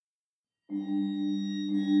Oh,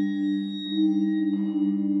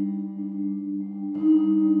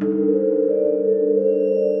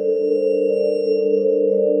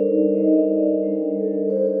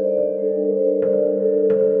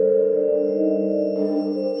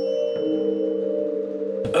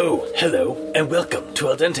 hello, and welcome to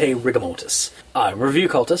Al Dente Rigamortis. I'm Review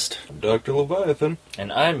Cultist. Dr. Leviathan.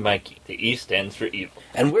 And I'm Mikey. The E stands for evil.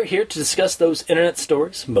 And we're here to discuss those internet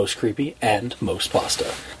stories, most creepy and most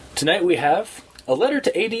pasta. Tonight we have a letter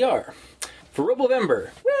to ADR for Robovember.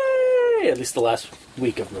 Whee! At least the last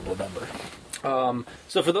week of Robovember.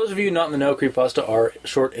 So for those of you not in the know, creepypasta are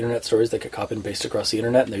short internet stories that get copied and pasted across the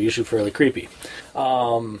internet, and they're usually fairly creepy.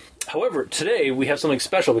 However, today we have something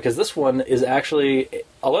special because this one is actually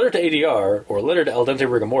a letter to ADR, or a letter to Al Dente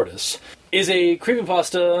Rigamortis, is a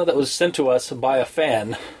creepypasta that was sent to us by a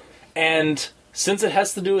fan, and since it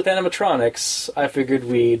has to do with animatronics, I figured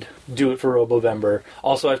we'd do it for Robovember.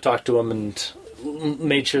 Also, I've talked to him and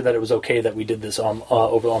made sure that it was okay that we did this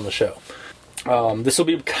over on the show. This will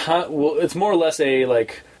be, it's more or less a,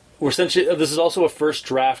 we're essentially, this is also a first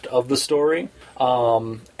draft of the story,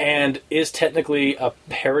 and is technically a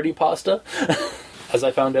parody pasta, as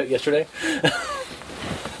I found out yesterday.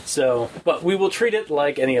 So, but we will treat it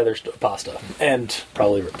like any other pasta, and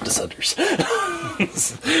probably rip to sunders.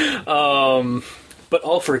 But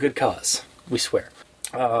all for a good cause, we swear.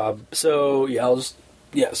 So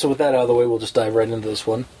with that out of the way, we'll just dive right into this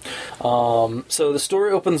one. So the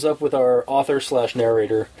story opens up with our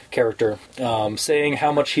author/narrator character saying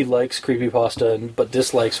how much he likes creepypasta, but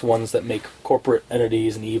dislikes ones that make corporate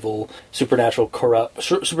entities and evil, supernaturally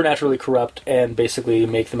corrupt, and basically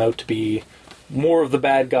make them out to be more of the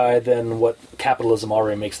bad guy than what capitalism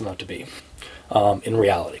already makes them out to be. In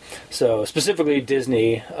reality. So specifically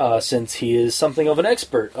Disney, since he is something of an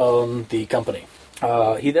expert on the company.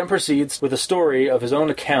 He then proceeds with a story of his own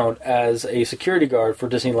account as a security guard for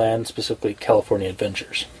Disneyland, specifically California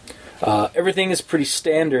Adventures. Everything is pretty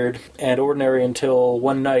standard and ordinary until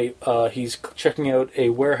one night he's checking out a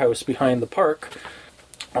warehouse behind the park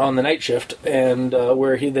on the night shift, and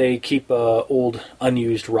where they keep old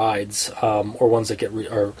unused rides, or ones that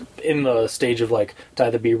are in the stage of to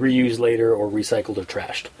either be reused later or recycled or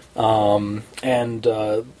trashed.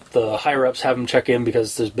 The higher-ups have him check in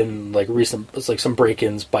because there's been some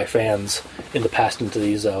break-ins by fans in the past into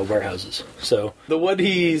these warehouses. So the one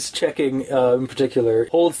he's checking in particular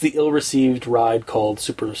holds the ill-received ride called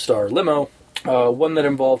Superstar Limo, one that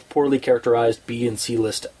involved poorly characterized B and C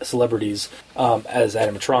list celebrities as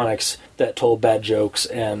animatronics that told bad jokes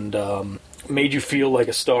and made you feel like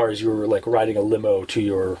a star as you were riding a limo to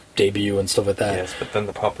your debut and stuff like that. Yes, but then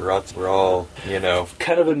the paparazzi were all,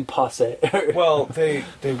 kind of in passe. Well, they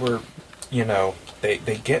were,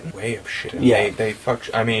 they get in the way of shit. Yeah. They fuck.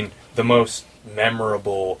 I mean, the most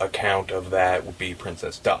memorable account of that would be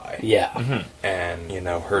Princess Di. Yeah. Mm-hmm. And,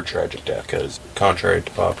 her tragic death, because contrary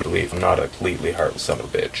to popular belief, I'm not a completely heartless son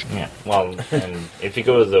of a bitch. Yeah. Well, and if you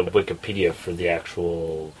go to the Wikipedia for the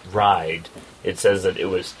actual ride, it says that it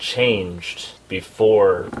was changed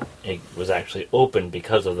before it was actually opened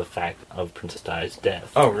because of the fact of Princess Di's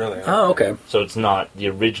death. Oh, really? Oh, okay. So it's not the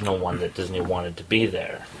original one that Disney wanted to be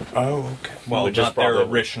there. Oh, okay. Well,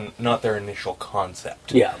 not their initial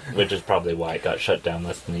concept. Yeah. Which is probably why it got shut down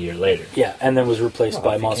less than a year later. Yeah, and then was replaced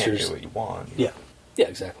by if Monsters. You can't do what you want. Yeah. Yeah,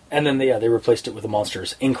 exactly. And then they replaced it with a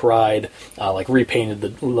Monsters Inc. ride, repainted the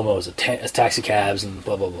limos as taxi cabs and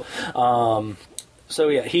blah blah blah. So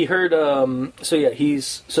yeah, he heard. So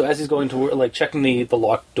as he's going to work, checking the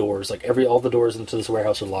locked doors, all the doors into this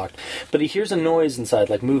warehouse are locked, but he hears a noise inside,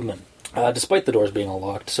 movement, despite the doors being all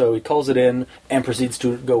locked. So he calls it in and proceeds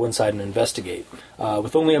to go inside and investigate.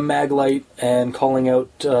 With only a mag light and calling out,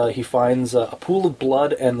 he finds a pool of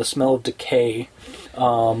blood and the smell of decay.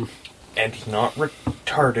 And he's not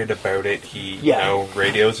retarded about it. He,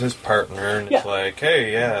 radios his partner and it's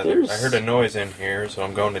hey, I heard a noise in here, so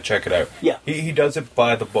I'm going to check it out. Yeah. He does it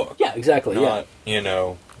by the book. Yeah, exactly, not,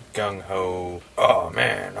 gung-ho, oh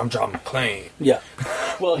man, I'm John McClane. Yeah.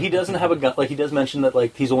 Well, he doesn't have a gun. He does mention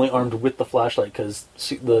that, he's only armed with the flashlight because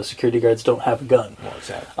the security guards don't have a gun. Well,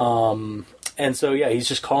 exactly. And so, he's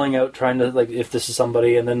just calling out, trying to, if this is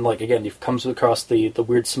somebody, and then, again, he comes across the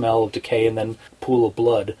weird smell of decay and then pool of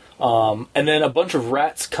blood. And then a bunch of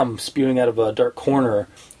rats come spewing out of a dark corner,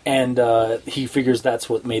 and he figures that's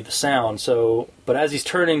what made the sound. So, but as he's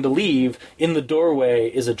turning to leave, in the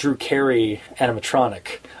doorway is a Drew Carey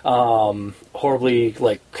animatronic, horribly,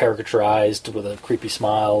 caricaturized with a creepy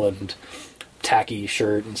smile and tacky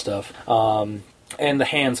shirt and stuff, and the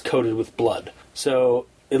hands coated with blood. So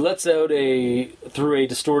it lets out through a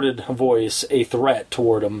distorted voice a threat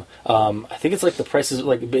toward him. I think it's like the Price is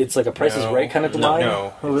like it's like a Price is Right kind of line.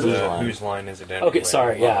 No, whose line is it anyway? Okay,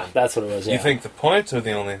 sorry, yeah, that's what it was. Yeah. You think the points are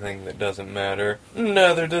the only thing that doesn't matter?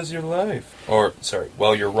 Neither does your life. Or sorry,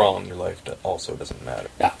 well, you're wrong. Your life also doesn't matter.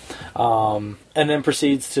 Yeah, and then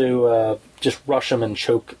proceeds to just rush him and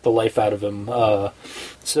choke the life out of him.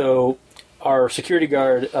 So. Our security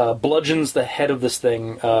guard bludgeons the head of this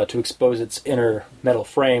thing to expose its inner metal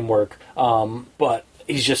framework, but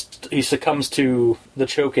he succumbs to the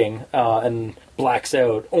choking and blacks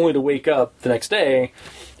out, only to wake up the next day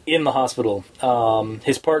in the hospital.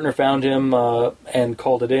 His partner found him and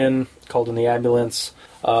called in the ambulance.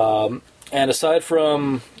 And aside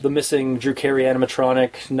from the missing Drew Carey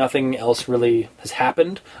animatronic, nothing else really has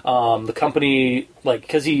happened. The company,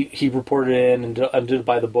 because he reported in and did it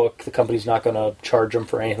by the book, the company's not going to charge him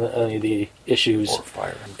for any of the issues. Or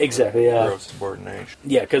fire him. Exactly, yeah. Gross subordination.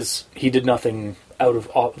 Yeah, because he did nothing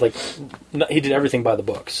he did everything by the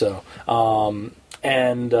book, so...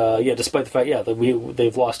 despite the fact, that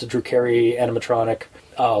they've lost a Drew Carey animatronic,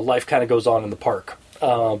 life kind of goes on in the park.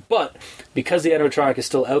 But because the animatronic is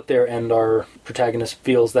still out there and our protagonist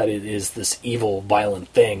feels that it is this evil, violent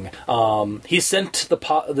thing, he sent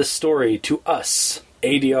this story to us,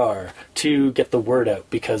 ADR, to get the word out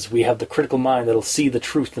because we have the critical mind that'll see the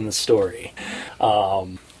truth in the story.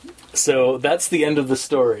 So that's the end of the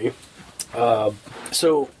story.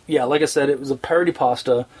 Like I said, it was a parody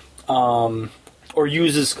pasta. Or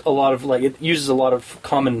uses a lot of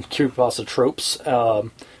common creepypasta tropes,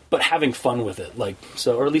 but having fun with it,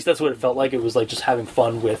 or at least that's what it felt like. It was like just having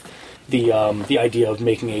fun with the idea of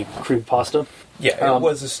making a creepypasta. Yeah, it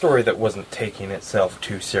was a story that wasn't taking itself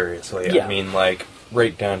too seriously. Yeah. I mean,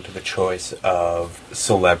 right down to the choice of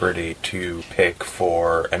celebrity to pick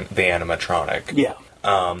for the animatronic. Yeah.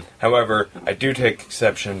 However, I do take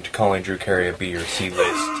exception to calling Drew Carey a B or C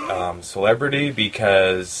list celebrity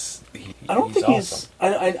because I don't think awesome.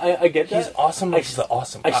 I get that. He's awesome. He's the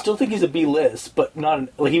awesome. I still think he's a B list, but not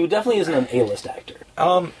he definitely isn't an A list actor.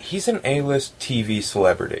 He's an A list TV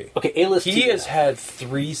celebrity. Okay, A list. He has had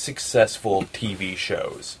 3 successful TV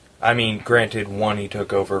shows. I mean, granted, one he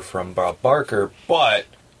took over from Bob Barker, but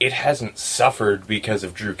it hasn't suffered because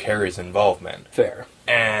of Drew Carey's involvement. Fair.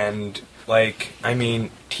 And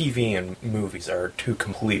TV and movies are 2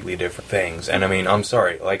 completely different things. And I'm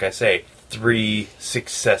sorry, like I say, 3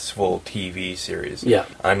 successful TV series. Yeah.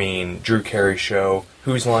 Drew Carey show,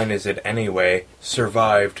 Whose Line Is It Anyway,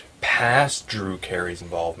 survived past Drew Carey's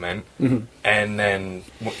involvement, and then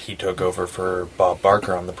he took over for Bob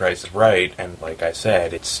Barker on The Price is Right, and like I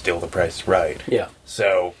said, it's still The Price is Right. Yeah.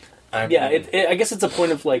 So... I guess it's a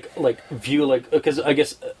point of view because I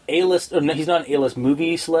guess A-list. He's not an A-list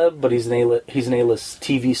movie celeb, but he's an A-list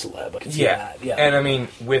TV celeb. I can see that. Yeah, and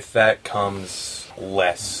with that comes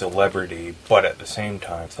less celebrity, but at the same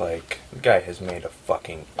time, it's the guy has made a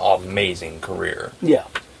fucking amazing career. Yeah,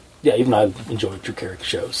 yeah. Even I've enjoyed Drew Carey's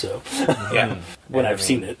show, so yeah, when I've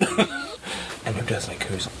seen it. And who doesn't like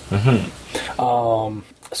Who's?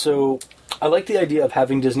 So. I like the idea of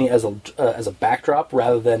having Disney as a backdrop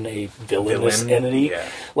rather than a villainous entity. Yeah.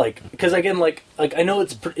 Because again, I know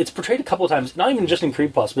it's portrayed a couple of times, not even just in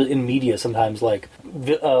creepypasta, but in media sometimes,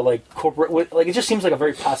 corporate, it just seems like a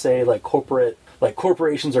very passe, corporate,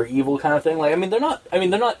 corporations are evil kind of thing. They're not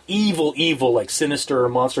evil, sinister or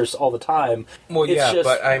monstrous all the time. Well, it's yeah, just,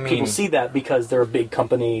 but people see that because they're a big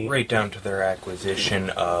company. Right down to their acquisition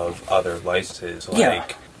of other licenses,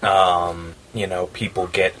 people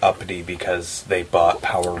get uppity because they bought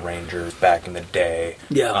Power Rangers back in the day.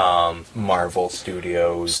 Yeah. Marvel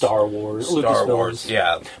Studios. Star Wars.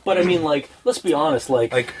 Yeah. But let's be honest,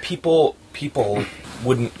 people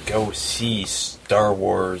wouldn't go see Star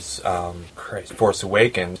Wars, Force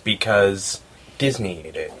Awakens because Disney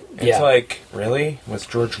made it. It's really? Was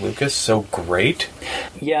George Lucas so great?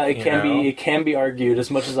 Yeah, it can be argued.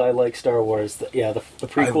 As much as I like Star Wars, the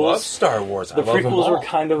prequels. I love Star Wars. The prequels were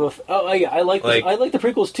kind of I like the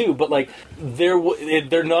prequels too, but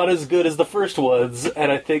they're not as good as the first ones,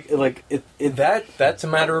 and I think that's a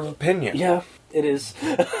matter of opinion. Yeah. It is.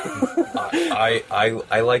 I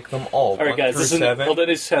like them all. All right, guys. Well, then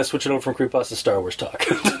it's switch it over from creepypasta to Star Wars talk.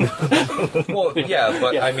 Well, yeah,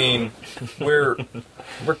 but yeah.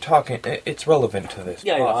 We're talking. It's relevant to this.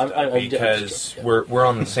 Yeah, because we're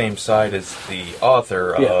on the same side as the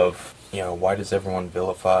author of why does everyone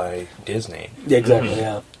vilify Disney? Yeah, exactly.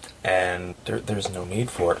 Yeah. And there's no need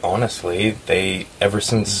for it. Honestly, they ever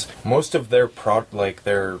since most of their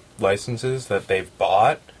their licenses that they've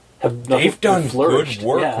bought have They've done flourished. good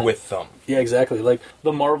work Yeah. with them. Yeah, exactly. Like,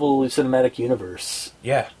 the Marvel Cinematic Universe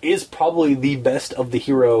Yeah. is probably the best of the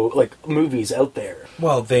hero, like, movies out there.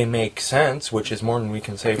 Well, they make sense, which is more than we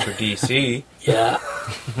can say for DC. Yeah.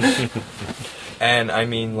 And, I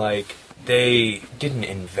mean, like, they didn't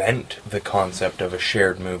invent the concept of a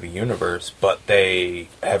shared movie universe, but they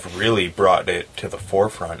have really brought it to the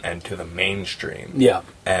forefront and to the mainstream. Yeah.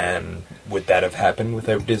 And would that have happened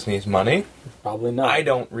without Disney's money? Probably not. I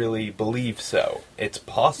don't really believe so. It's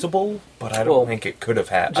possible, but I don't Well, think it could have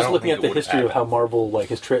happened. Just looking at the history of how Marvel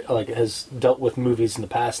has dealt with movies in the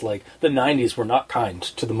past, like, the 90s were not kind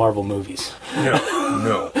to the Marvel movies.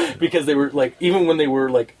 No. Because they were, like, even when they were,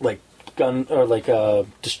 like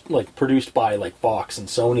just like produced by like Fox and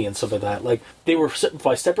Sony and stuff like that. Like, they were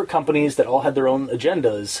by separate companies that all had their own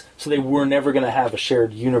agendas, so they were never going to have a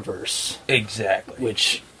shared universe. Exactly.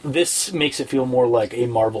 Which this makes it feel more like a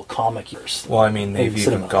Marvel comic universe. Well, I mean, they've even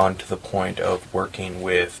cinema. gone to the point of working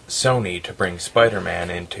with Sony to bring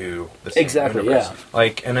Spider-Man into the same Exactly, universe. yeah.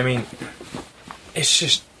 Like, and I mean, it's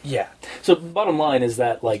just, yeah. So bottom line is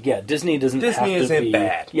that, like, yeah, Disney Disney isn't be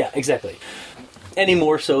bad. Yeah, exactly. Any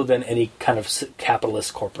more so than any kind of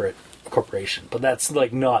capitalist corporation, but that's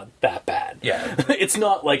like not that bad. Yeah. It's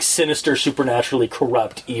not like sinister, supernaturally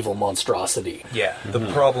corrupt, evil monstrosity. Yeah.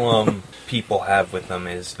 The problem people have with them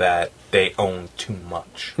is that they own too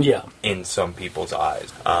much. Yeah. In some people's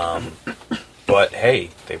eyes. But hey,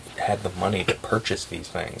 they've had the money to purchase these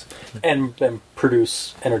things. And then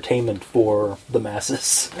produce entertainment for the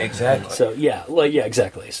masses. Exactly. So yeah,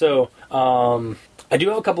 exactly. So I do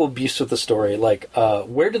have a couple of beefs with the story. Like,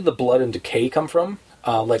 where did the blood and decay come from?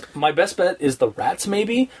 Like, my best bet is the rats,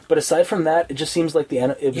 maybe. But aside from that, it just seems like it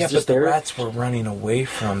was yeah, just but there. the rats were running away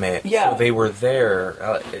from it. Yeah. So they were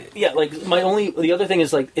there. Yeah, like, the other thing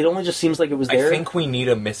is, like, it only just seems like it was there. I think we need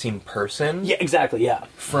a missing person. Yeah, exactly, yeah.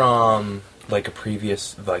 From, like, a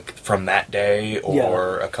previous, like, from that day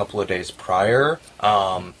or a couple of days prior.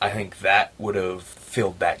 I think that would have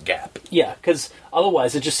filled that gap. Yeah, because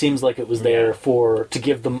otherwise it just seems like it was there to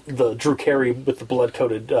give the Drew Carey with the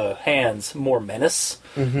blood-coated hands more menace,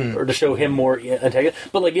 or to show him more antagonist.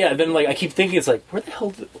 But, like, yeah, then, like, I keep thinking, it's like, where the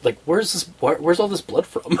hell, like, where's all this blood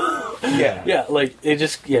from? Yeah. Yeah, like, it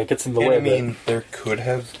just, gets in the way. I mean, there could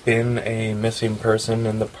have been a missing person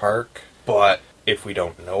in the park, but if we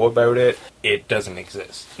don't know about it, it doesn't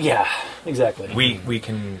exist. Yeah, exactly. We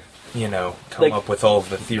can, come up with all of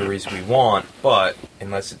the theories we want, but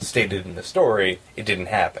unless it's stated in the story, it didn't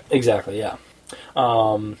happen. Exactly, yeah.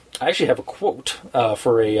 I actually have a quote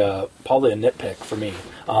for probably a nitpick for me.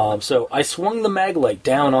 So, I swung the maglite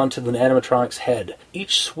down onto the animatronic's head,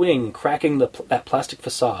 each swing cracking that plastic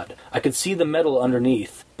facade. I could see the metal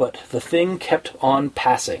underneath, but the thing kept on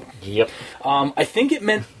passing. Yep. I think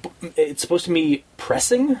it's supposed to be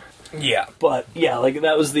pressing. Yeah. But yeah, like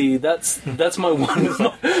that's my one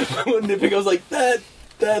nitpick. I was like,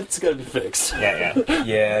 that's gotta be fixed. Yeah.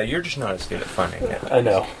 Yeah, you're just not as good at finding it. I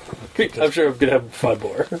know. I'm sure I'm gonna have 5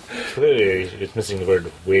 more. Clearly, it's missing the word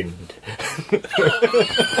wind.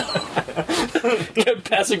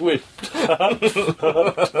 Passing wind. God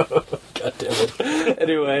damn it.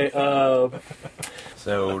 Anyway,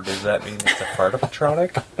 So, does that mean it's a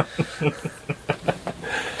fartapatronic?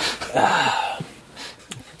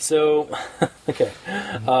 so okay.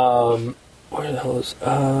 Where the hell is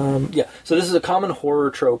yeah, so this is a common horror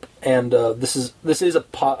trope, and this is a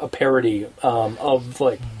parody of,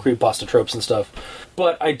 like, creepypasta tropes and stuff.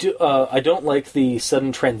 But I don't like the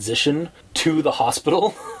sudden transition to the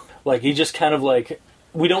hospital. Like, he just kind of, like,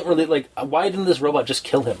 we don't really, like, why didn't this robot just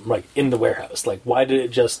kill him, like, in the warehouse? Like, why did it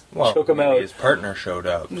just choke him out? His partner showed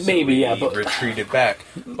up. So Maybe, yeah, he but retreated back.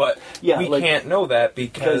 But Yeah, we like, can't know that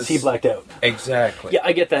because he blacked out. Exactly. Yeah,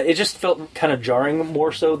 I get that. It just felt kind of jarring,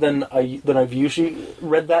 more so than I've usually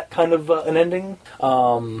read that kind of an ending.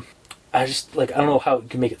 I just, like, I don't know how it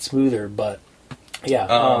can make it smoother, but yeah.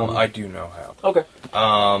 I do know how. Okay.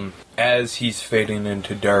 As he's fading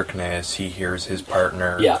into darkness, he hears his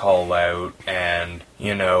partner call out, and,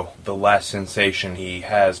 the last sensation he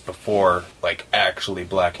has before, like, actually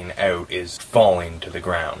blacking out is falling to the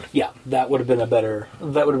ground. Yeah, that would have been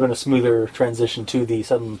a smoother transition to the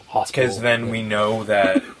sudden hospital. Because then we know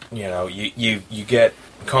that, you get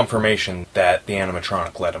confirmation that the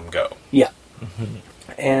animatronic let him go. Yeah.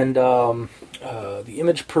 And the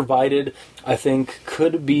image provided, I think,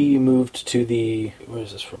 could be moved to the... Where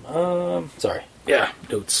is this from? Sorry. Yeah,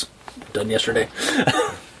 notes. Done yesterday.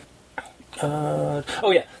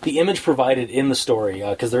 Oh, yeah. The image provided in the story,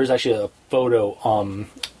 because there's actually a photo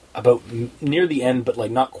about near the end, but, like,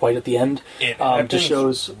 not quite at the end. It just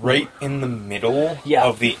shows... right in the middle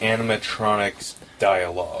of the animatronic's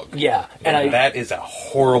dialogue. Yeah, And that is a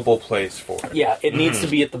horrible place for it. Yeah, it needs to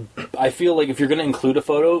be at the... I feel like if you're going to include a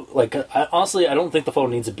photo, like, honestly, I don't think the photo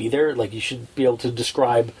needs to be there. Like, you should be able to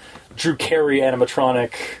describe Drew Carey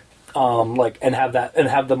animatronic, and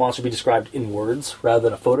have the monster be described in words rather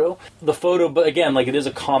than a photo. The photo, but again, like, it is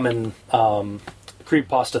a common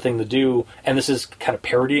creepypasta thing to do, and this is kind of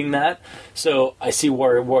parodying that. So I see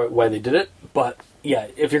why they did it, but... Yeah,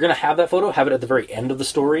 if you're going to have that photo, have it at the very end of the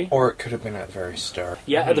story. Or it could have been at the very start.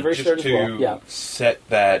 Yeah, at the very start as well. Yeah. Set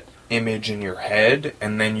that image in your head,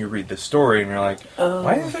 and then you read the story, and you're like,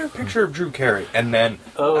 why is there a picture of Drew Carey? And then,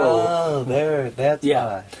 that's why.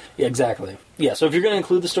 Yeah, exactly. Yeah, so if you're going to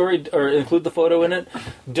include the story, or include the photo in it,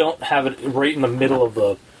 don't have it right in the middle of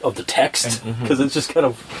the text, because it's just kind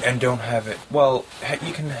of... And don't have it... Well,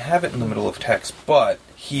 you can have it in the middle of text, but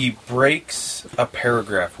he breaks a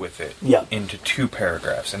paragraph with it into 2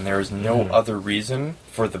 paragraphs, and there is no other reason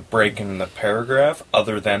for the break in the paragraph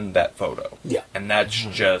other than that photo. Yeah. And that's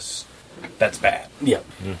just... That's bad. Yeah.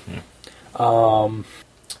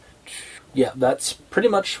 Yeah, that's pretty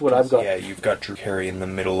much what I've got. Yeah, you've got Drew Carey in the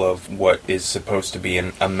middle of what is supposed to be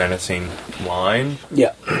a menacing line.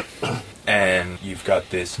 Yeah. And you've got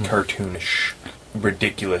this cartoonish,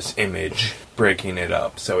 ridiculous image breaking it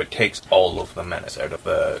up. So it takes all of the menace out of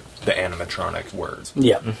the animatronic words.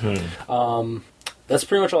 Yeah. That's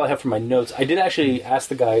pretty much all I have for my notes. I did actually ask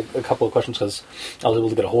the guy a couple of questions because I was able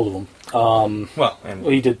to get a hold of him.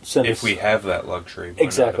 He did send if us... we have that luxury, why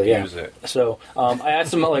exactly, not abuse it? So I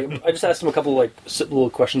asked him, I just asked him a couple little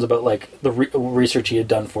questions about the research he had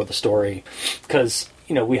done for the story, because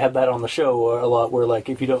we had that on the show a lot, where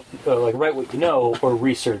if you don't write what you know or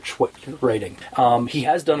research what you're writing. He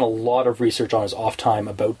has done a lot of research on his off time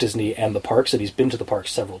about Disney and the parks, and he's been to the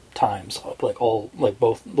parks several times,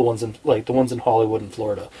 both the ones in Hollywood and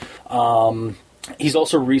Florida. He's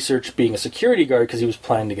also researched being a security guard because he was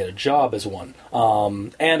planning to get a job as one.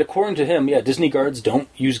 And according to him, Disney guards don't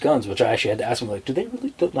use guns, which I actually had to ask him, do they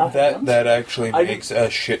really not have guns? That actually makes a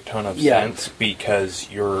shit ton of sense, because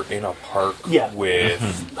you're in a park with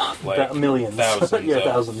millions,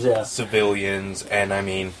 thousands of civilians, and I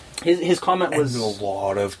mean... His comment was... And a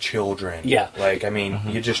lot of children. Yeah.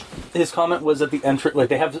 You just... His comment was at the entrance...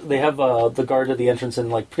 they have the guard at the entrance,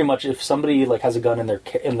 and pretty much if somebody has a gun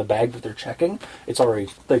in the bag that they're checking, it's already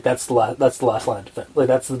that's the last line of defense.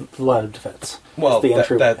 That's the line of defense. Well, the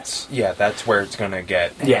entry. That's where it's gonna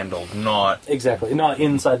get handled. Not exactly, not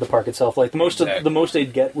inside the park itself. The most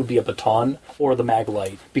they'd get would be a baton or the mag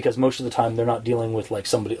light, because most of the time they're not dealing with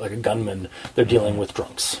somebody like a gunman. They're dealing with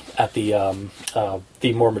drunks at the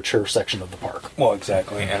more mature section of the park. Well,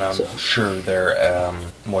 exactly, and I'm sure they're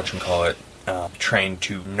trained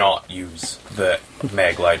to not use the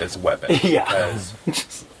mag light as a weapon. Yeah.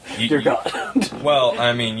 Dear God. Well,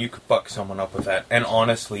 I mean, you could fuck someone up with that. And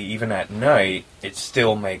honestly, even at night, it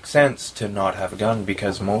still makes sense to not have a gun,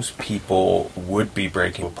 because most people would be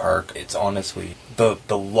breaking a park. It's honestly, the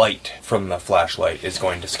light from the flashlight is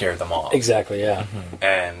going to scare them off. Exactly, yeah.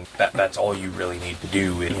 And that's all you really need to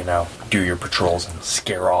do is, do your patrols and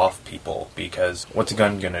scare off people, because what's a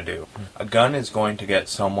gun gonna do? A gun is going to get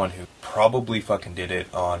someone who probably fucking did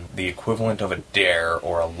it on the equivalent of a dare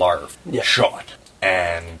or a LARF shot.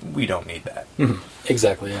 And we don't need that.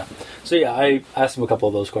 Exactly, yeah. So I asked him a couple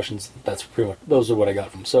of those questions. That's pretty much, those are what I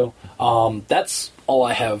got from him. So that's all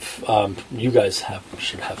I have. You guys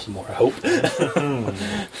should have some more, I hope.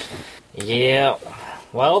 Yeah.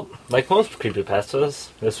 Well, like most creepypastas,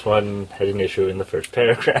 this one had an issue in the first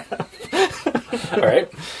paragraph. All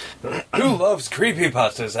right. Who loves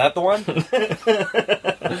creepypastas? Is that the one?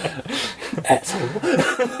 Asshole.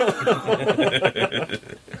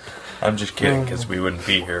 I'm just kidding, because we wouldn't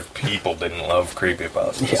be here if people didn't love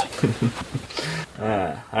creepypastas.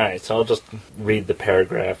 Yeah. Alright, so I'll just read the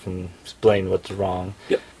paragraph and explain what's wrong.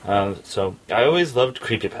 Yep. So, I always loved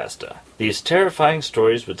creepypasta. These terrifying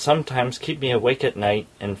stories would sometimes keep me awake at night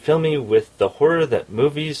and fill me with the horror that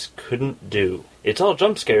movies couldn't do. It's all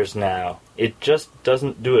jump scares now. It just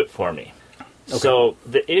doesn't do it for me. Okay. So,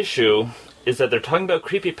 the issue is that they're talking about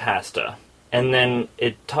creepypasta, and then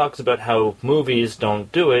it talks about how movies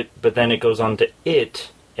don't do it, but then it goes on to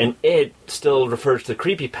it, and it still refers to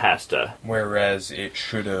creepypasta. Whereas it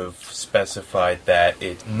should have specified that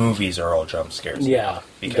movies are all jump scares. Yeah. Now.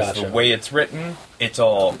 Because the way it's written, it's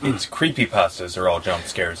creepypastas are all jump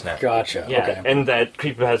scares now. Gotcha. Yeah, okay. And that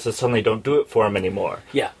creepypastas suddenly don't do it for him anymore.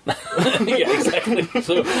 Yeah. Yeah, exactly.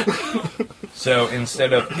 So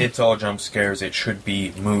instead of it's all jump scares, it should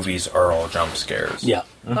be movies are all jump scares. Yeah.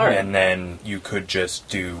 Mm-hmm. All right. And then you could just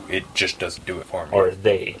do it just doesn't do it for me. Or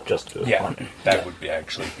they just do it for me. That would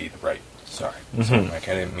actually be the right Sorry, Mike,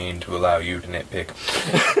 I didn't mean to allow you to nitpick.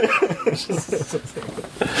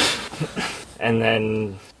 And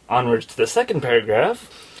then onwards to the second paragraph,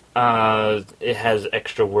 it has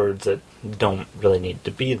extra words that don't really need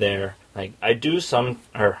to be there. Like, I do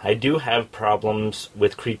have problems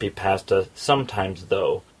with creepypasta sometimes,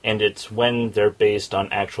 though, and it's when they're based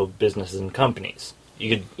on actual businesses and companies.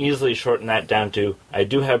 You could easily shorten that down to, I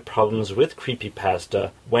do have problems with creepypasta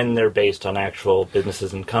when they're based on actual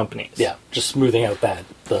businesses and companies. Yeah, just smoothing out the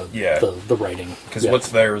writing. Because what's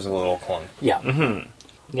there is a little clunky. Yeah. Mm-hmm.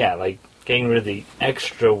 Yeah, like getting rid of the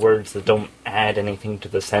extra words that don't add anything to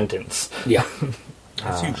the sentence. Yeah.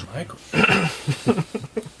 That's huge, Michael.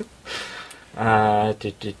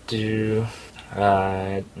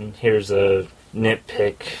 Here's a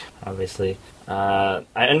nitpick, obviously. I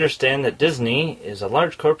understand that Disney is a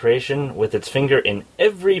large corporation with its finger in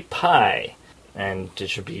every pie, and it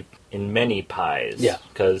should be in many pies. Yeah.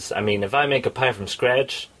 Because, I mean, if I make a pie from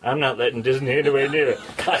scratch, I'm not letting Disney anywhere near it.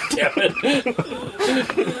 God damn it.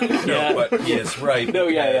 No, but yes, right. No,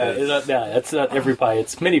 it's not every pie.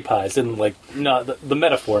 It's mini pies, and like not the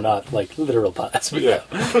metaphor, not like literal pies. But yeah.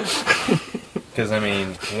 Because, I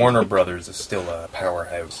mean, Warner Brothers is still a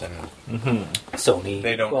powerhouse, and Sony.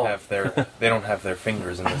 they don't have their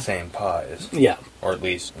fingers in the same pies. Yeah. Or at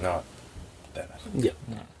least not that. Yeah.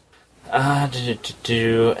 And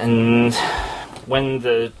when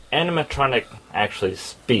the animatronic actually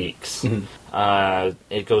speaks,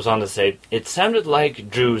 it goes on to say, it sounded like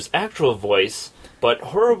Drew's actual voice, but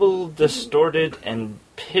horrible, distorted, and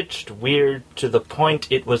pitched weird to the point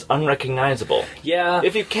it was unrecognizable. Yeah.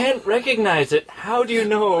 If you can't recognize it, how do you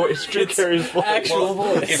know it's Drew Carey's voice? Actual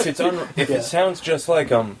voice. If it sounds just like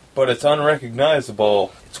him, but it's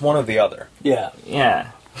unrecognizable, it's one or the other. Yeah.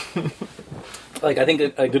 Yeah. Like, I think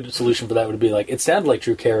a good solution for that would be, like, it sounded like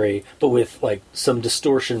Drew Carey, but with, like, some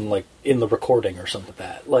distortion, like, in the recording or something like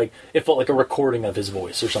that. Like, it felt like a recording of his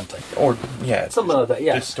voice or something. Or, yeah. Something like that,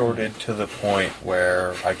 yeah. Distorted to the point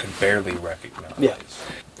where I could barely recognize. Yeah.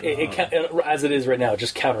 As it is right now, it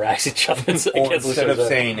just counteracts each other. Or instead of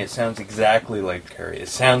saying it sounds exactly like Carey, it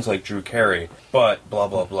sounds like Drew Carey, but blah,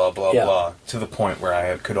 blah, blah, blah, blah, to the point where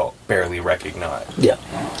I could barely recognize. Yeah.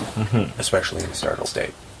 Especially in the startled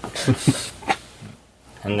state.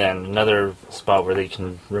 And then another spot where they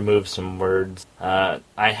can remove some words. I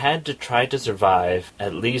had to try to survive,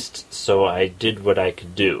 at least so I did what I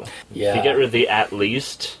could do. Yeah. If you get rid of the at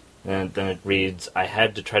least, then it reads, I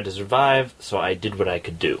had to try to survive, so I did what I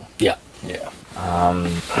could do. Yeah. Yeah.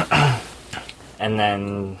 And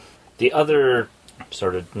then the other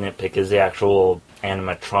sort of nitpick is the actual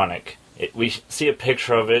animatronic. We see a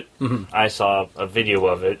picture of it. Mm-hmm. I saw a video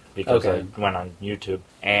of it because I went on YouTube.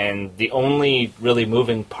 And the only really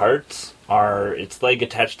moving parts are its leg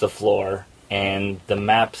attached to the floor and the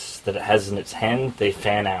maps that it has in its hand, they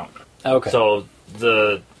fan out. Okay. So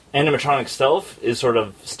the animatronic self is sort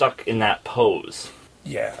of stuck in that pose.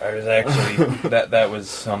 Yeah, I was actually... that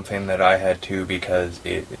was something that I had to because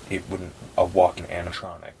it wouldn't... A walking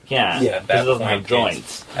animatronic. Yeah, because it doesn't have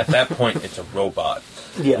joints. At that point, it's a robot.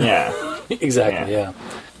 Yeah. Exactly, yeah.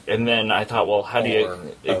 And then I thought, well, how do you...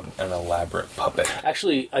 an elaborate puppet.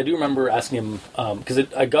 Actually, I do remember asking him, because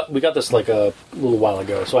we got this like a little while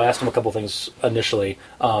ago, so I asked him a couple things initially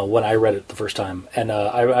when I read it the first time, and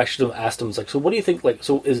I actually asked him, like, so what do you think, like,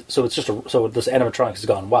 so this animatronics has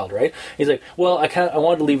gone wild, right? He's like, well, I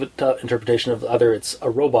wanted to leave it to interpretation of either it's a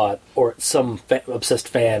robot or it's some obsessed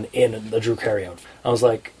fan in the Drew Carey outfit. I was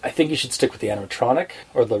like, I think you should stick with the animatronic,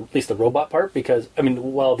 or at least the robot part, because, I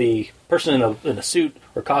mean, while the person in a suit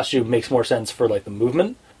or costume makes more sense for, like, the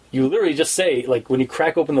movement, you literally just say, like, when you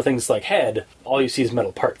crack open the thing's, like, head, all you see is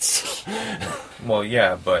metal parts. Well,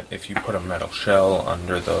 yeah, but if you put a metal shell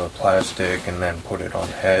under the plastic and then put it on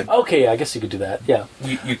the head... Okay, I guess you could do that, yeah.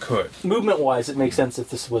 You could. Movement-wise, it makes sense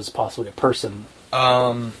if this was possibly a person.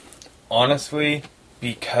 Honestly...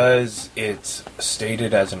 Because it's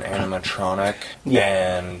stated as an animatronic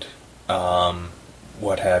and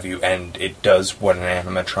what have you, and it does what an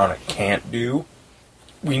animatronic can't do,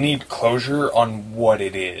 we need closure on what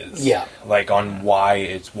it is. Yeah. Like, on why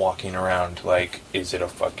it's walking around. Like, is it a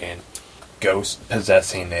fucking ghost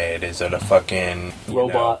possessing it? Is it a fucking...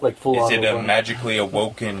 robot, like full-on Is it robot? a magically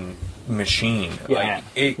awoken machine? Yeah.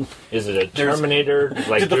 Like, is it a Terminator?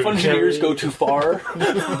 Like, did the Fungineers go too far?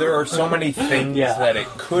 There are so many things that it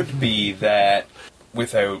could be that,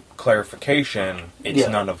 without clarification, it's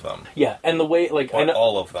none of them. Yeah, and the way, like... Or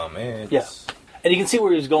all of them. Yeah. And you can see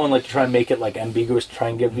where he was going, like, to try and make it, like, ambiguous, to try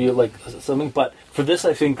and give you, like, something. But for this,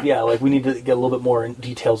 I think, yeah, like, we need to get a little bit more in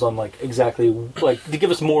details on, like, exactly, like, to give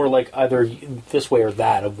us more, like, either this way or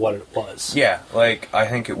that of what it was. Yeah, like, I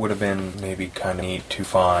think it would have been maybe kind of neat to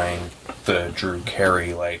find the Drew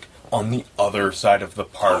Carey, like, on the other side of the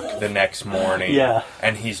park the next morning. Yeah.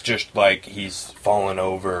 And he's just, like, he's fallen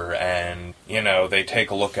over, and, you know, they take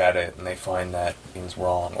a look at it, and they find that things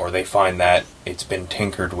wrong, or they find that it's been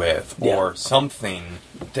tinkered with, or something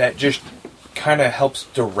that just kind of helps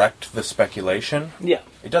direct the speculation. Yeah.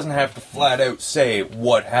 It doesn't have to flat out say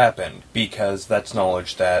what happened, because that's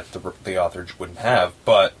knowledge that the author wouldn't have,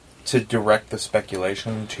 but to direct the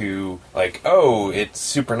speculation to, like, oh, it's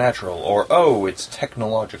supernatural, or oh, it's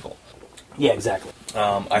technological. Yeah, exactly.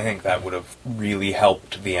 I think that would have really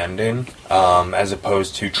helped the ending, as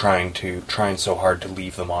opposed to trying so hard to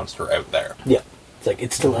leave the monster out there. Yeah. It's like,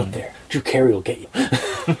 it's still out there. Drew Carey will get you.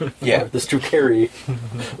 Yeah. Or this Drew Carey.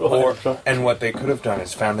 And what they could have done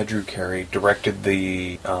is found the Drew Carey, directed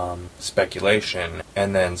the speculation,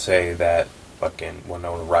 and then say that fucking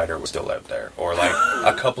Winona Ryder was still out there. Or, like,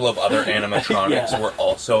 a couple of other animatronics were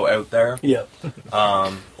also out there. Yeah.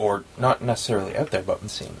 Or not necessarily out there, but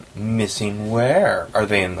missing. Missing where? Are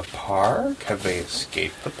they in the park? Have they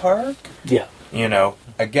escaped the park? Yeah. You know,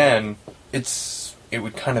 again, it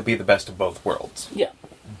would kind of be the best of both worlds. Yeah.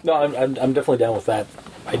 No, I'm definitely down with that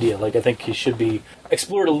idea. Like, I think he should be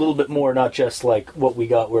explored a little bit more, not just, like, what we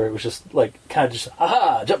got where it was just, like, kind of just,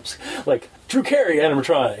 aha, jumps, like, Drew Carey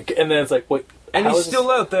animatronic. And then it's like, wait, and he's still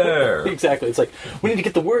out there. Exactly. It's like, we need to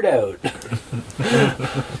get the word out.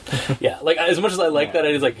 Yeah, like, as much as I like that,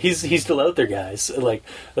 it's like, he's still out there, guys. Like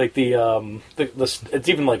the it's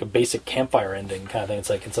even like a basic campfire ending kind of thing.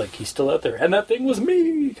 It's like he's still out there, and that thing was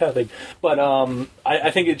me, kind of thing. But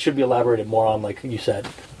I think it should be elaborated more on, like you said.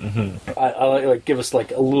 Mm-hmm. I like give us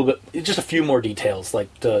like a little bit, just a few more details,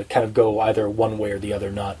 like to kind of go either one way or the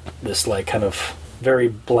other, not this like kind of very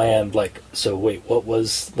bland, like, so wait, what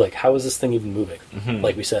was, like, how is this thing even moving? Mm-hmm.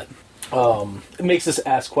 Like we said. It makes us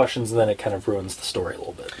ask questions, and then it kind of ruins the story a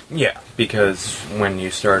little bit. Yeah, because when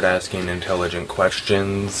you start asking intelligent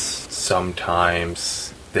questions,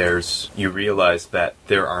 sometimes you realize that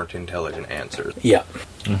there aren't intelligent answers. Yeah.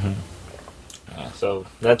 Mm-hmm. So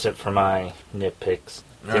that's it for my nitpicks.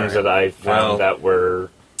 Things right. that I found that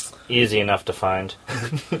were easy enough to find.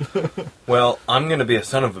 Well, I'm going to be a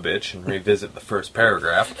son of a bitch and revisit the first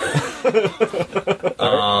paragraph.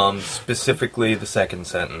 Specifically the second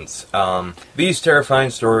sentence. These terrifying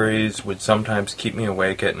stories would sometimes keep me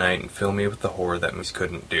awake at night and fill me with the horror that movies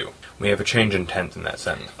couldn't do. We have a change in tense in that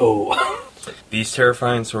sentence. Oh. These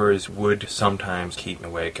terrifying stories would sometimes keep me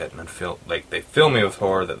awake at night and they fill me with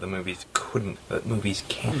horror that the movies couldn't, that movies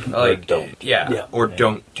can't. Like, don't. Yeah, or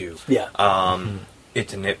don't do. Yeah.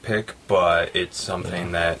 It's a nitpick, but it's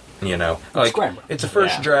something that, you know, like, it's a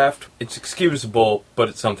first draft, it's excusable, but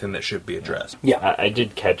it's something that should be addressed. Yeah. I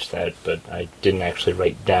did catch that, but I didn't actually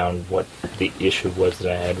write down what the issue was that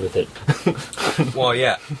I had with it. Well,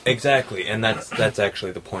 yeah, exactly, and that's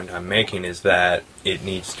actually the point I'm making, is that it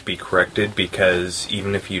needs to be corrected, because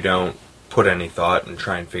even if you don't put any thought and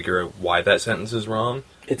try and figure out why that sentence is wrong,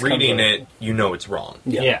 reading it, you know it's wrong.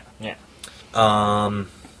 Yeah.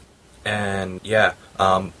 And yeah,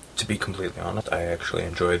 to be completely honest, I actually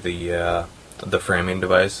enjoy the framing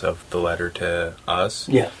device of the letter to us.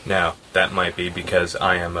 Yeah. Now, that might be because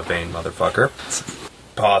I am a vain motherfucker.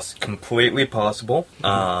 Completely possible.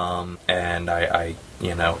 And I,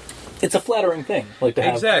 you know, it's a flattering thing, like to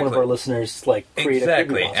have one of our listeners like create a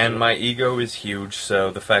creepy monster. And my ego is huge, so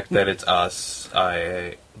the fact that it's us,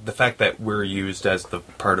 the fact that we're used as the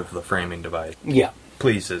part of the framing device,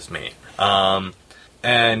 pleases me.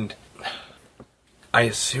 And I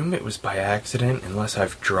assume it was by accident, unless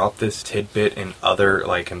I've dropped this tidbit in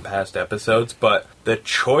in past episodes, but the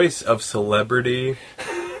choice of celebrity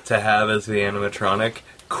to have as the animatronic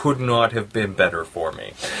could not have been better for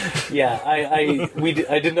me. Yeah, I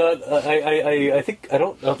did not, I think, I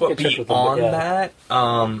don't think I checked with them. But beyond that,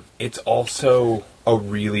 it's also a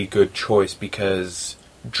really good choice, because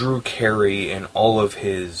Drew Carey, in all of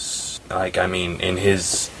his, in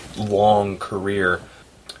his long career,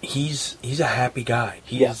 he's a happy guy.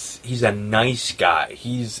 He's a nice guy.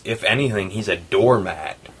 If anything, he's a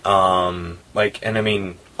doormat.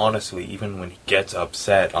 Honestly, even when he gets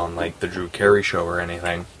upset on the Drew Carey show or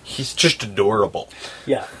anything, he's just adorable.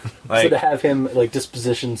 Yeah. So to have him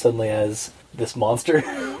dispositioned suddenly as this monster.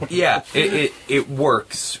 Yeah, it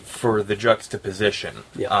works for the juxtaposition.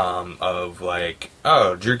 Of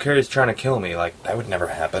Drew Carey's trying to kill me. That would never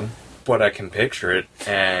happen. But I can picture it,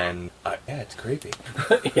 and it's creepy.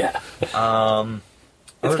 Yeah.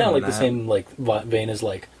 It's Other kind of than like the that- same like vein as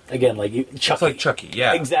like again like Chucky. It's like Chucky,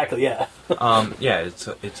 yeah. Exactly, yeah. Yeah,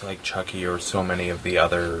 it's like Chucky or so many of the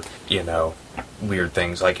other, weird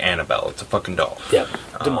things like Annabelle. It's a fucking doll. Yeah,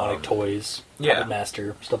 demonic toys, yeah. Puppet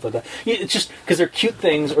Master, stuff like that. Yeah, it's just because they're cute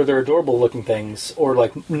things, or they're adorable looking things, or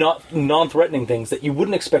like not non-threatening things that you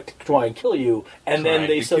wouldn't expect to try and kill you, and then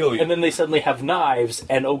they suddenly have knives,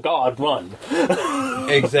 and oh god, run!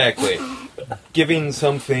 Exactly. Giving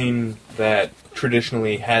something that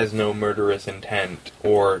traditionally has no murderous intent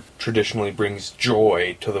or traditionally brings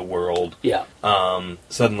joy to the world, Yeah,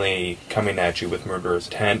 suddenly coming at you with murderous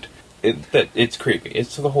intent. It's creepy.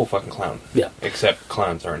 It's the whole fucking clown. Yeah. Except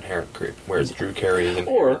clowns are inherently creepy, whereas Drew Carey is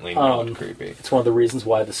inherently not creepy. it's one of the reasons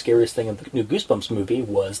why the scariest thing in the new Goosebumps movie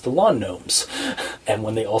was the lawn gnomes, and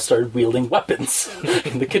when they all started wielding weapons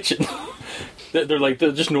in the kitchen. They're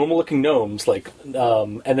just normal looking gnomes,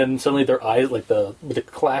 and then suddenly their eyes, with the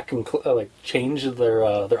clack and change their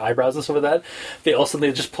eyebrows and stuff like that. They all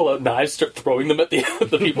suddenly just pull out knives, start throwing them at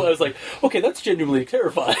the people. I was like, okay, that's genuinely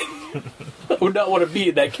terrifying. I would not want to be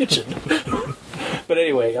in that kitchen. But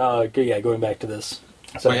anyway, going back to this.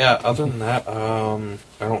 So But yeah, other than that, I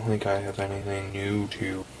don't think I have anything new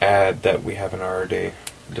to add that we haven't already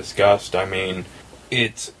discussed. I mean,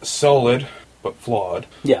 it's solid, but flawed.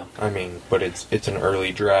 yeah, But it's an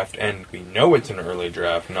early draft, and we know it's an early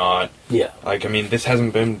draft, not... yeah, this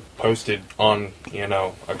hasn't been posted on,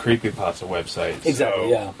 a creepypasta website. exactly, so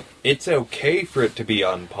yeah. It's okay for it to be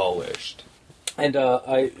unpolished. And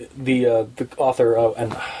the author,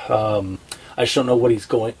 I just don't know what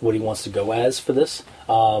he wants to go as for this,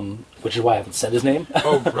 which is why I haven't said his name.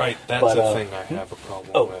 Oh, right, that's But, the thing I have a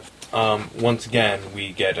problem with. Once again,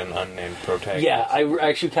 we get an unnamed protagonist. Yeah, I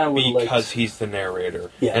actually kind of would like... Because he's the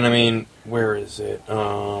narrator. Yeah. And where is it?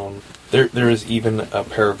 There is even a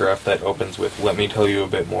paragraph that opens with, "Let me tell you a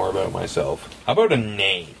bit more about myself." How about a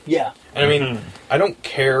name? Yeah. And I don't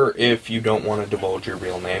care if you don't want to divulge your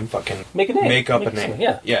real name. Fucking Make a name. Make up Make a name. something,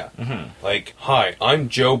 yeah. Yeah. Like, hi, I'm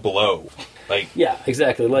Joe Blow. Like, Yeah,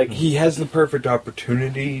 exactly. Like, he has the perfect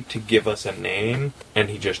opportunity to give us a name, and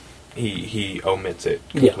he just he omits it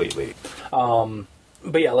completely.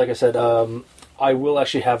 but yeah, like I said, I will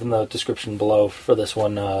actually have in the description below for this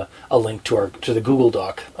one a link to the Google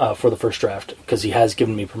Doc for the first draft, because he has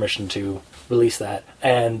given me permission to release that.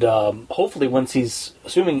 And hopefully, once he's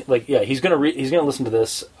he's gonna listen to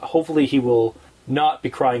this. Hopefully, he will not be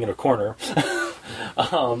crying in a corner.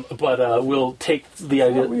 But we'll take the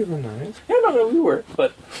idea. We were nice. Yeah, no, we were,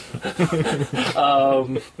 but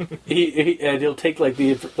he'll take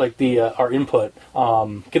our input,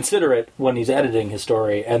 consider it when he's editing his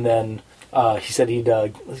story, and then he said he'd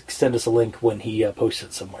send us a link when he posts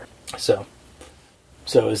it somewhere. So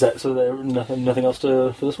is that there nothing else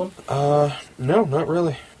for this one? No, not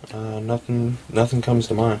really. Nothing comes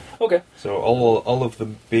to mind. Okay. So all of the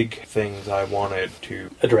big things I wanted to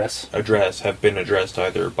Address have been addressed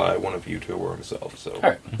either by one of you two or himself. So all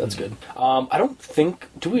right, that's good. I don't think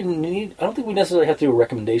we necessarily have to do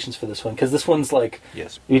recommendations for this one, because this one's like...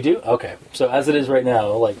 Yes. You do? Okay. So as it is right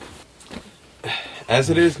now, like... As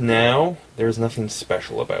it is now, there's nothing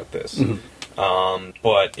special about this.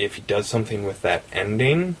 But if he does something with that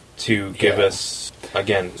ending to give us,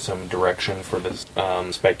 again, some direction for this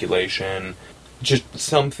speculation, just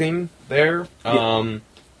something there,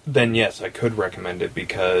 then yes, I could recommend it,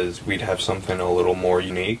 because we'd have something a little more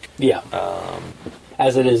unique. Yeah.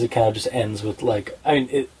 As it is, it kind of just ends with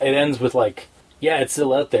it ends with yeah, it's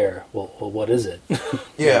still out there. Well, what is it?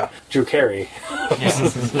 Yeah. Drew Carey.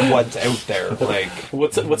 What's out there? Like,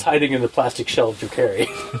 what's hiding in the plastic shell of Drew Carey?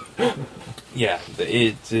 yeah,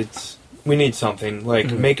 it's we need something,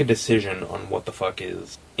 make a decision on what the fuck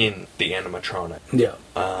is in the animatronic. Yeah.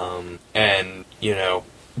 And,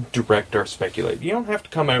 direct our speculation. You don't have to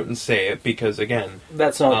come out and say it, because again,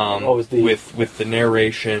 that's not always the... With the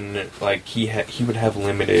narration, he would have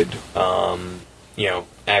limited,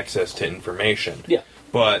 access to information. Yeah.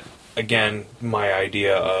 But again, my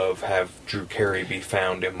idea of have Drew Carey be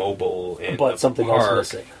found immobile in but the something park,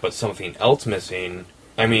 else missing. But something else missing.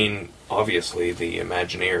 Obviously, the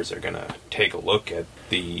Imagineers are going to take a look at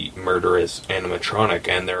the murderous animatronic,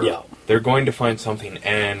 and they're going to find something,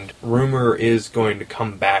 and rumor is going to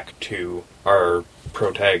come back to our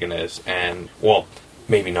protagonist, and, well,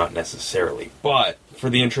 maybe not necessarily, but for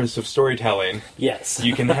the interest of storytelling, yes,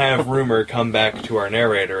 you can have rumor come back to our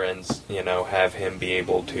narrator and, have him be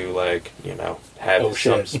able to, have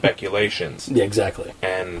some speculations. Yeah, exactly.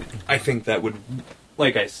 And I think that would...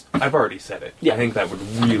 I've already said it. Yeah. I think that would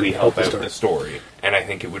really help the out story. the story, and I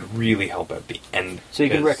think it would really help out the end. So you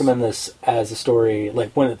can 'cause- recommend this as a story,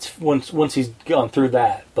 like when it's once he's gone through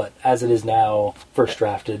that, but as it is now, first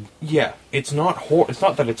drafted. Yeah, it's not it's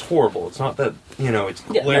not that it's horrible. It's not that, it's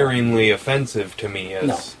Yeah, no. glaringly offensive to me as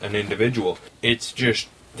No. an individual. It's just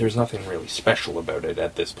there's nothing really special about it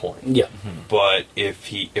at this point. Yeah. But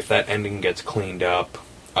if that ending gets cleaned up,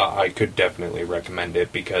 I could definitely recommend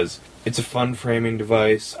it because it's a fun framing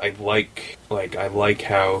device. I like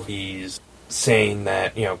how he's saying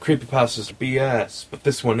that, creepypastas are BS, but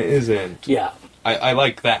this one isn't. Yeah. I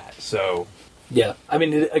like that, so... Yeah. I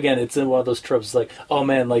mean, again, it's in one of those tropes like, oh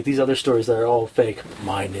man, like these other stories that are all fake,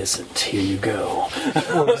 mine isn't. Here you go.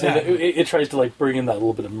 Well, exactly. it tries to like bring in that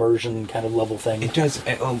little bit of immersion kind of level thing. It does,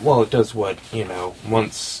 it does what,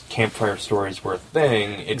 once campfire stories were a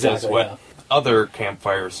thing, it does Exactly, what yeah. other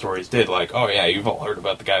campfire stories did, like, oh yeah, you've all heard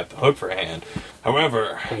about the guy with the hook for a hand.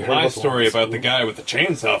 However, you heard my about the story ones? about the guy with the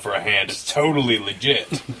chainsaw for a hand is totally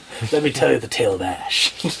legit. Let me tell you the tale of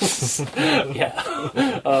Ash. Yeah.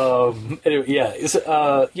 Anyway, yeah.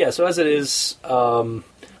 So as it is, like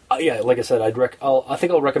I said, I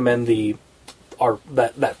think I'll recommend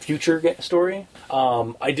that future story.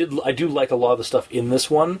 I do like a lot of the stuff in this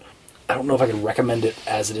one. I don't know if I can recommend it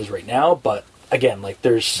as it is right now, but again, like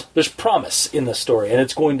there's promise in this story, and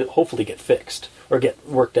it's going to hopefully get fixed or get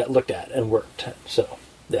looked at and worked. So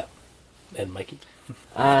yeah. And Mikey.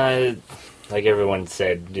 Like everyone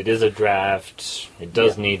said, it is a draft. It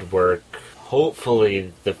does need work.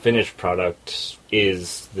 Hopefully, the finished product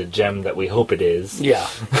is the gem that we hope it is. Yeah.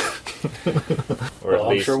 Or at I'm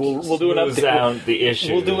least sure we'll do an smooths update. out the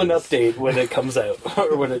issues. We'll do an update when it comes out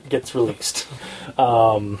or when it gets released.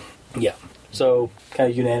 Yeah. So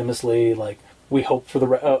kind of unanimously, like we hope for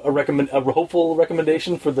a hopeful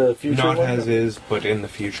recommendation for the future. Not one? as is, but in the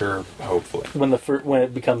future, hopefully. when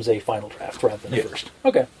it becomes a final draft rather than a Yeah. first.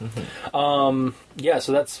 Okay. Yeah,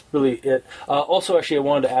 so that's really it. Also, actually, I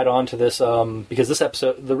wanted to add on to this because this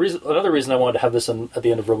episode, another reason I wanted to have this at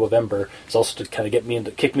the end of Robovember is also to kind of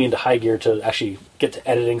kick me into high gear to actually get to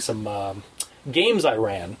editing some games I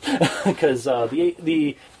ran because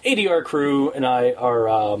the ADR crew and I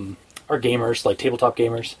are gamers, like tabletop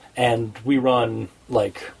gamers, and we run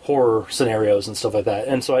like horror scenarios and stuff like that.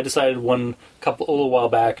 And so I decided a little while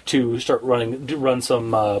back to run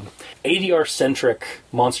some ADR centric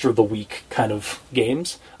Monster of the Week kind of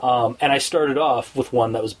games. And I started off with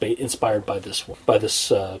one that was inspired by this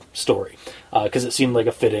story because it seemed like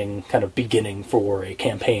a fitting kind of beginning for a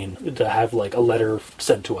campaign to have like a letter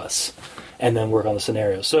sent to us and then work on the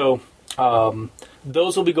scenario. So.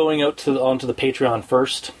 Those will be going out onto the Patreon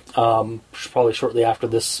first, probably shortly after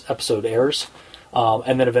this episode airs.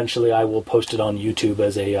 And then eventually I will post it on YouTube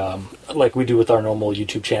as like we do with our normal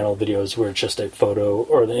YouTube channel videos where it's just a photo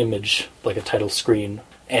or an image, like a title screen,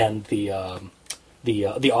 and the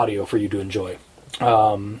audio for you to enjoy.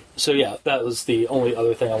 So yeah, that was the only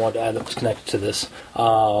other thing I wanted to add that was connected to this.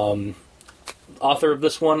 Author of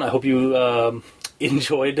this one, I hope you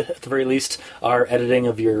enjoyed, at the very least, our editing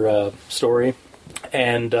of your story.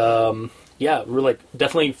 And we're like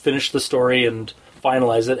definitely finish the story and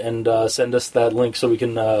finalize it and send us that link so we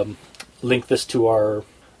can link it to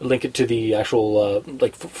the actual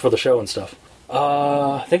for the show and stuff.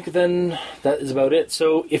 I think then that is about it.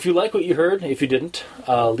 So if you like what you heard, if you didn't,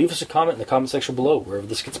 leave us a comment in the comment section below wherever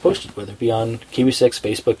this gets posted, whether it be on Kiwi6,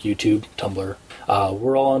 Facebook, YouTube, Tumblr.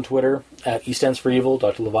 We're all on Twitter at E stands for Evil,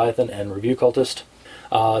 Dr. Leviathan, and Review Cultist.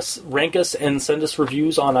 Rank us and send us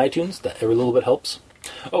reviews on iTunes. That every little bit helps.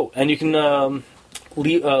 Oh, and you can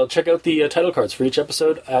check out the title cards for each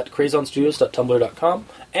episode at crazonstudios.tumblr.com.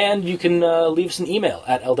 And you can leave us an email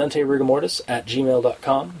at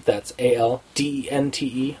aldenterigamortis@gmail.com. That's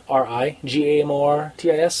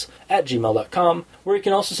ALDENTERIGAMORTIS@gmail.com, where you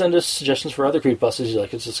can also send us suggestions for other creepypastas you'd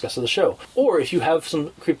like us to discuss on the show. Or if you have some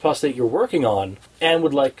creepypasta that you're working on and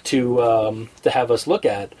would like to have us look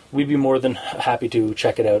at, we'd be more than happy to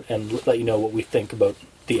check it out and let you know what we think about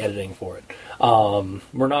the editing for it.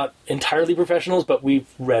 We're not entirely professionals, but we've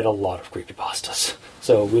read a lot of creepypastas,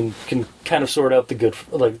 so we can kind of sort out the good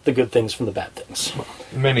things from the bad things.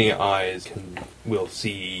 Many eyes will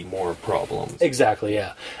see more problems. Exactly,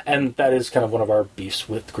 yeah, and that is kind of one of our beefs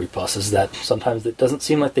with creepypastas, that sometimes it doesn't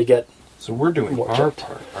seem like they get. So we're doing More our checked.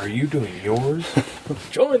 part. Are you doing yours?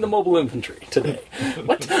 Join the mobile infantry today.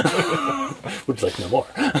 What? Would you like to know more?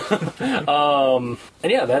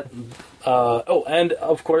 And yeah, And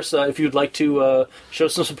of course, if you'd like to show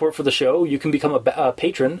some support for the show, you can become a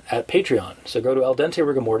patron at Patreon. So go to Al Dente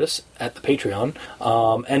Rigamortis at the Patreon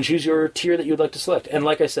and choose your tier that you'd like to select. And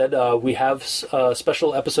like I said, we have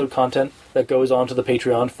special episode content that goes on to the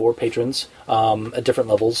Patreon for patrons at different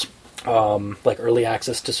levels. Like early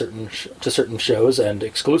access to certain shows and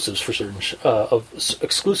exclusives for certain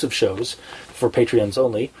exclusive shows for Patreons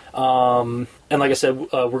only. And like I said, we're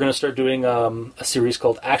going to start doing a series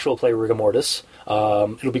called Actual Play Rigamortis.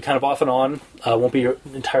 It'll be kind of off and on. Won't be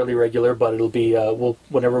entirely regular, but it'll be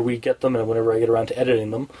whenever we get them and whenever I get around to editing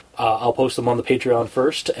them, I'll post them on the Patreon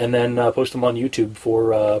first, and then post them on YouTube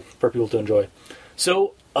for people to enjoy.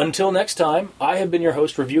 So until next time, I have been your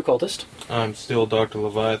host, Review Cultist. I'm still Dr.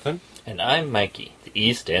 Leviathan. And I'm Mikey. The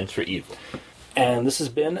E stands for evil. And this has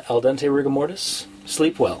been Al Dente Rigamortis.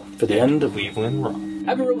 Sleep well for the end of Cleveland Rock.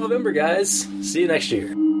 Happy Rope November, guys. See you next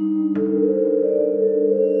year.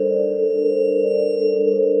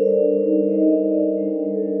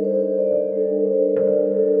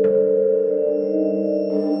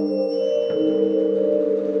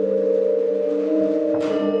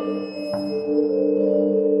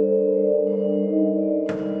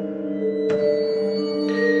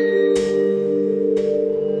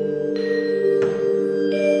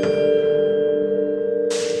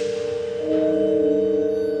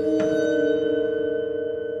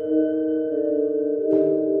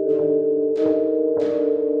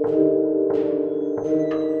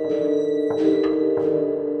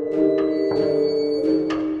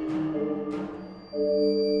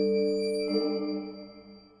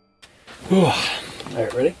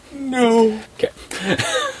 Alright, ready? No. Okay.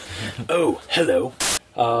 Oh, hello.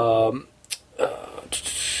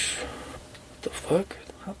 The fuck?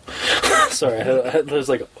 Sorry, there's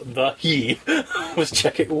like he was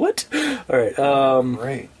checking. What? Alright,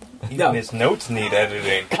 Right. Even No. his notes need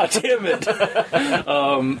editing. God damn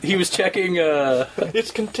it. He was checking,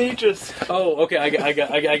 It's contagious. oh, okay, I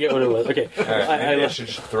get what it was. Okay. Alright, maybe I should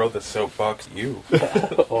just throw the soapbox at you.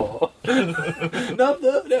 Oh. No.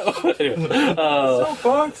 Anyway,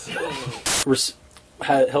 Soapbox?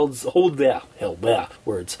 hold there,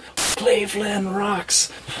 words. Cleveland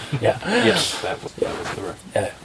rocks. Yeah. Yes, that was the reference. Yeah.